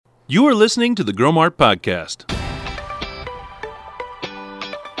You are listening to the Growmark Podcast.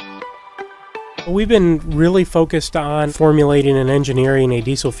 We've been really focused on formulating and engineering a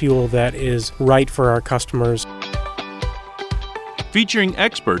diesel fuel that is right for our customers. Featuring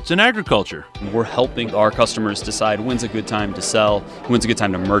experts in agriculture. We're helping our customers decide when's a good time to sell, when's a good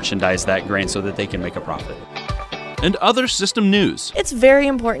time to merchandise that grain so that they can make a profit. And other system news. It's very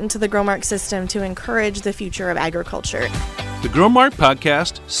important to the Growmark system to encourage the future of agriculture. The Growmark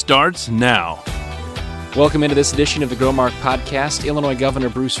Podcast starts now. Welcome into this edition of the Growmark Podcast. Illinois Governor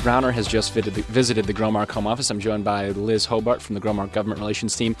Bruce Rauner has just visited the Growmark home office. I'm joined by Liz Hobart from the Growmark Government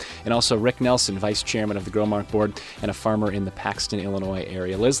Relations team, and also Rick Nelson, Vice Chairman of the Growmark Board and a farmer in the Paxton, Illinois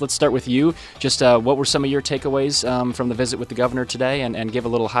area. Liz, let's start with you. Just what were some of your takeaways from the visit with the governor today, and give a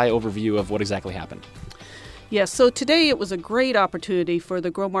little high overview of what exactly happened. Yes, so today it was a great opportunity for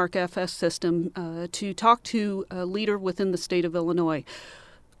the Growmark FS system to talk to a leader within the state of Illinois.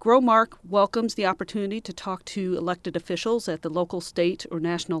 Growmark welcomes the opportunity to talk to elected officials at the local, state, or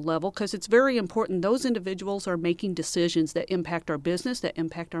national level because it's very important. Those individuals are making decisions that impact our business, that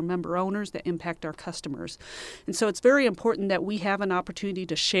impact our member owners, that impact our customers. And so it's very important that we have an opportunity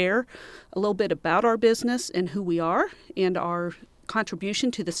to share a little bit about our business and who we are and our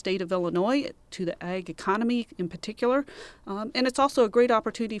contribution to the state of Illinois, to the ag economy in particular. And it's also a great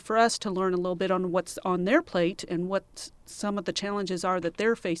opportunity for us to learn a little bit on what's on their plate and what some of the challenges are that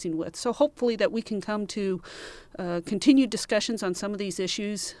they're facing with. So hopefully that we can come to continued discussions on some of these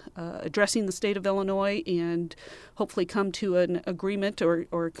issues, addressing the state of Illinois, and hopefully come to an agreement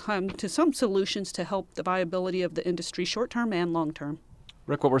or come to some solutions to help the viability of the industry short-term and long-term.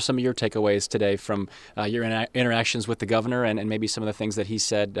 Rick, what were some of your takeaways today from your interactions with the governor and maybe some of the things that he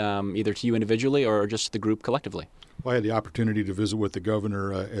said either to you individually or just to the group collectively? Well, I had the opportunity to visit with the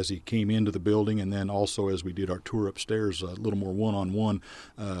governor as he came into the building, and then also as we did our tour upstairs, a little more one-on-one.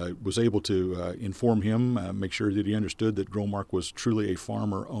 Was able to inform him, make sure that he understood that Growmark was truly a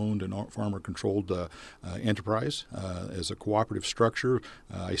farmer-owned and farmer-controlled enterprise. As a cooperative structure,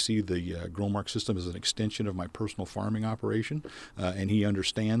 I see the Growmark system as an extension of my personal farming operation, and he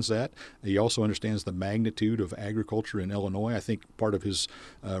understands that. He also understands the magnitude of agriculture in Illinois. I think part of his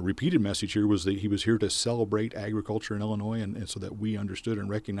repeated message here was that he was here to celebrate agriculture in Illinois, and so that we understood and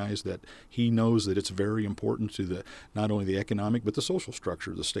recognized that he knows that it's very important to the not only the economic but the social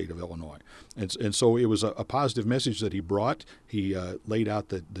structure of the state of Illinois. And so it was a positive message that he brought. He laid out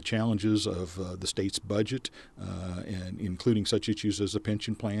the challenges of the state's budget, and including such issues as the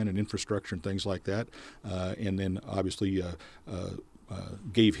pension plan and infrastructure and things like that. And then obviously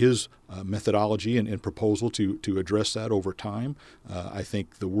gave his methodology and proposal to address that over time. I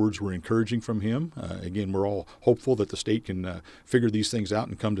think the words were encouraging from him. Again, we're all hopeful that the state can figure these things out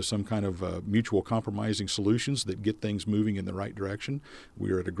and come to some kind of mutual compromising solutions that get things moving in the right direction.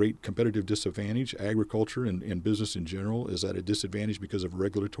 We are at a great competitive disadvantage. Agriculture and business in general is at a disadvantage because of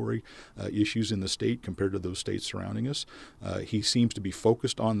regulatory issues in the state compared to those states surrounding us. He seems to be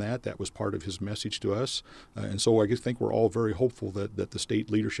focused on that. That was part of his message to us. And so I think we're all very hopeful that the state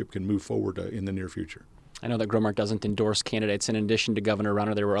leadership can move forward in the near future. I know that Growmark doesn't endorse candidates. In addition to Governor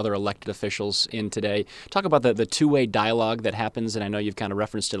Rauner, there were other elected officials in today. Talk about the two-way dialogue that happens, and I know you've kind of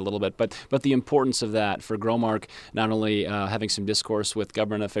referenced it a little bit, but the importance of that for Growmark, not only having some discourse with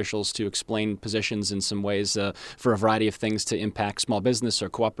government officials to explain positions in some ways for a variety of things to impact small business or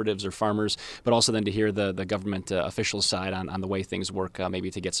cooperatives or farmers, but also then to hear the government officials' side on the way things work,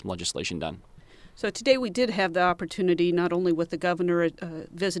 maybe to get some legislation done. So today we did have the opportunity not only with the governor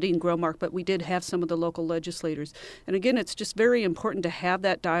visiting Growmark, but we did have some of the local legislators. And again, it's just very important to have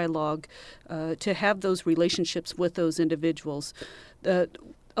that dialogue, to have those relationships with those individuals.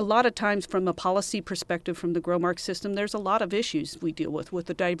 A lot of times from a policy perspective from the Growmark system, there's a lot of issues we deal with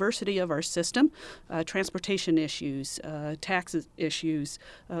the diversity of our system, transportation issues, taxes issues,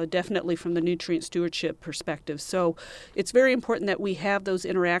 definitely from the nutrient stewardship perspective. So it's very important that we have those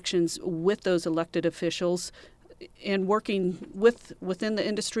interactions with those elected officials and working within the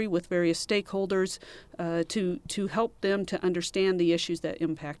industry with various stakeholders to help them to understand the issues that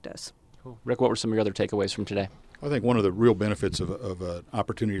impact us. Cool. Rick, what were some of your other takeaways from today? I think one of the real benefits of an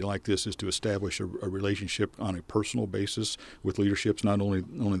opportunity like this is to establish a relationship on a personal basis with leaderships, not only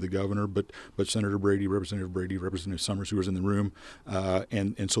the governor, but Senator Brady, Representative Summers, who was in the room,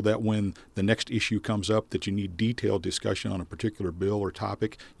 and so that when the next issue comes up that you need detailed discussion on a particular bill or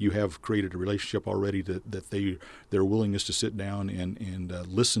topic, you have created a relationship already that their willingness to sit down and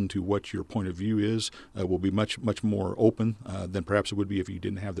listen to what your point of view is will be much more open than perhaps it would be if you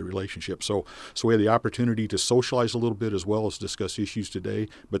didn't have the relationship. So we had the opportunity to socialize a little bit as well as discuss issues today,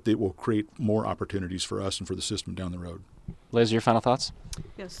 but it will create more opportunities for us and for the system down the road. Liz, your final thoughts?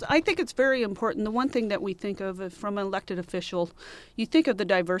 Yes, I think it's very important. The one thing that we think of from an elected official, you think of the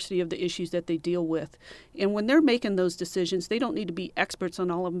diversity of the issues that they deal with. And when they're making those decisions, they don't need to be experts on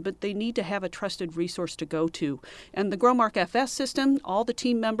all of them, but they need to have a trusted resource to go to. And the Growmark FS system, all the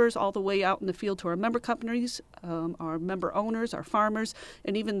team members, all the way out in the field to our member companies, our member owners, our farmers,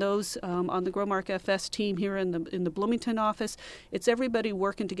 and even those on the Growmark FS team here in the Bloomington office, it's everybody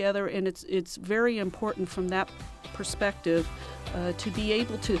working together, and it's very important from that perspective to be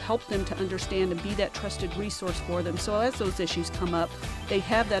able to help them to understand and be that trusted resource for them. So as those issues come up, they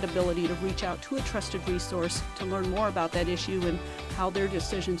have that ability to reach out to a trusted resource to learn more about that issue and how their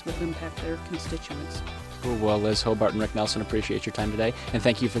decisions will impact their constituents. Well, Liz Hobart and Rick Nelson, appreciate your time today, and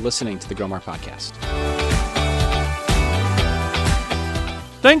thank you for listening to the Growmark Podcast.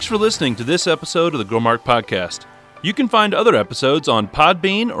 Thanks for listening to this episode of the Growmark Podcast. You can find other episodes on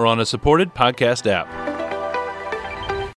Podbean or on a supported podcast app.